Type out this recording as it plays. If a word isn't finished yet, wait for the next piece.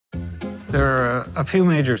There are a few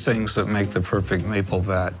major things that make the perfect maple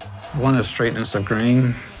bat. One is straightness of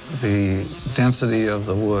grain, the density of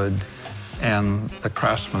the wood, and the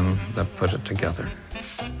craftsman that put it together.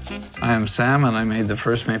 I am Sam, and I made the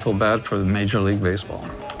first maple bat for Major League Baseball.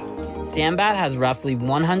 Sam Bat has roughly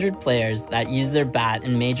 100 players that use their bat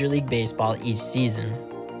in Major League Baseball each season.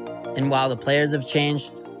 And while the players have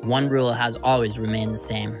changed, one rule has always remained the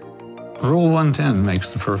same. Rule 110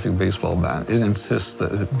 makes the perfect baseball bat. It insists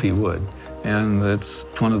that it be wood, and it's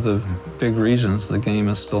one of the big reasons the game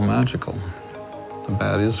is still magical. The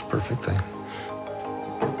bat is a perfect thing.